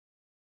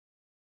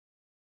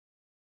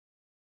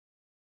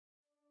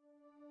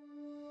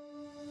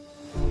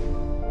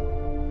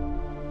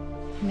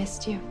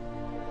Missed you.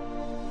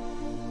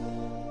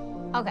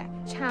 Okay,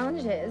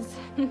 challenge is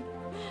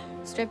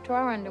strip to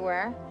our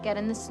underwear, get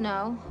in the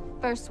snow.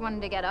 First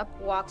one to get up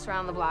walks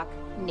around the block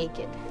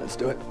naked. Let's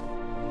do it.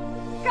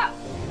 Go!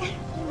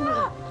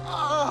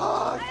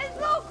 It's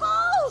so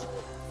cold!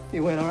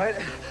 You win, all right?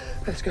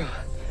 Let's go.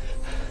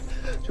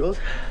 Jules?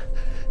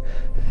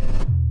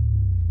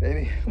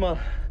 Baby, come on.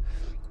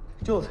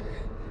 Jules.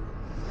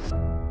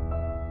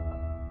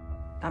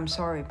 I'm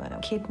sorry, but a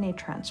kidney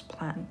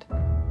transplant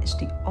is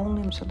the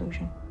only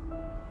solution.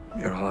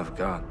 You're all I've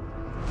got.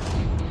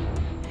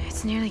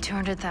 It's nearly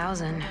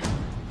 200,000.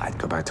 I'd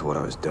go back to what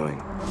I was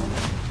doing.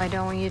 I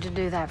don't want you to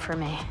do that for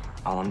me.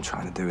 All I'm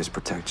trying to do is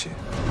protect you.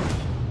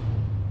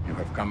 You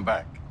have come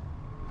back.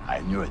 I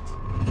knew it.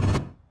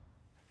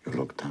 You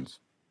look tense.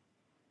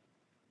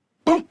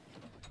 Boom!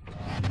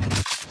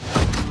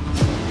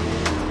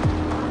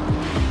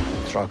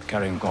 Truck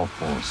carrying golf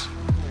balls.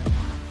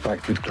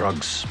 Packed with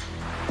drugs.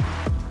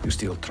 You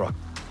steal truck.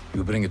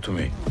 You bring it to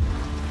me.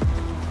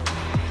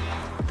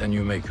 Then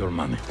you make your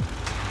money.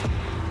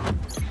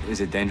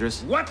 Is it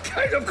dangerous? What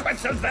kind of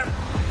questions then?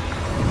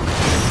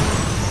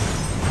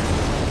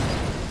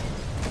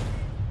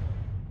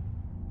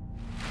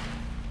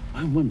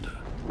 I wonder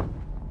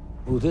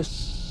who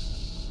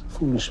this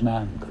foolish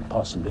man could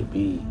possibly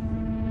be.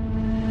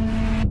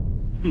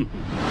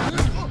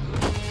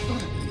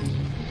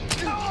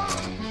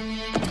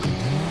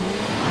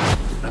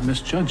 I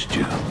misjudged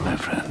you, my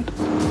friend.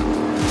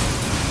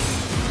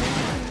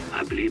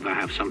 I believe I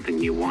have something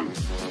you want.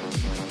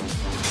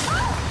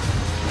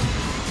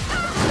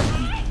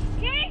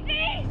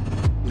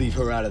 Leave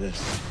her out of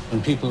this.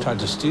 When people tried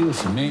to steal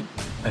from me,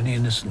 many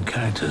innocent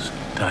characters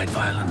died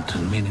violent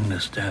and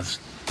meaningless deaths.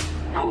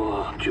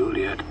 Poor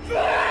Juliet.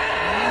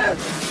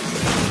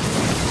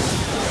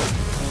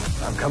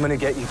 I'm coming to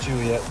get you,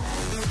 Juliet.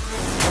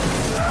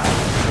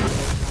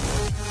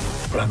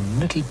 Run,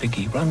 little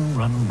piggy, run,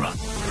 run, run.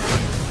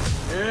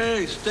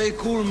 Hey, stay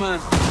cool,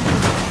 man.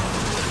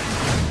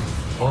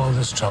 All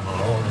this trouble,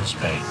 all this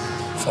pain,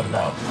 for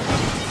love.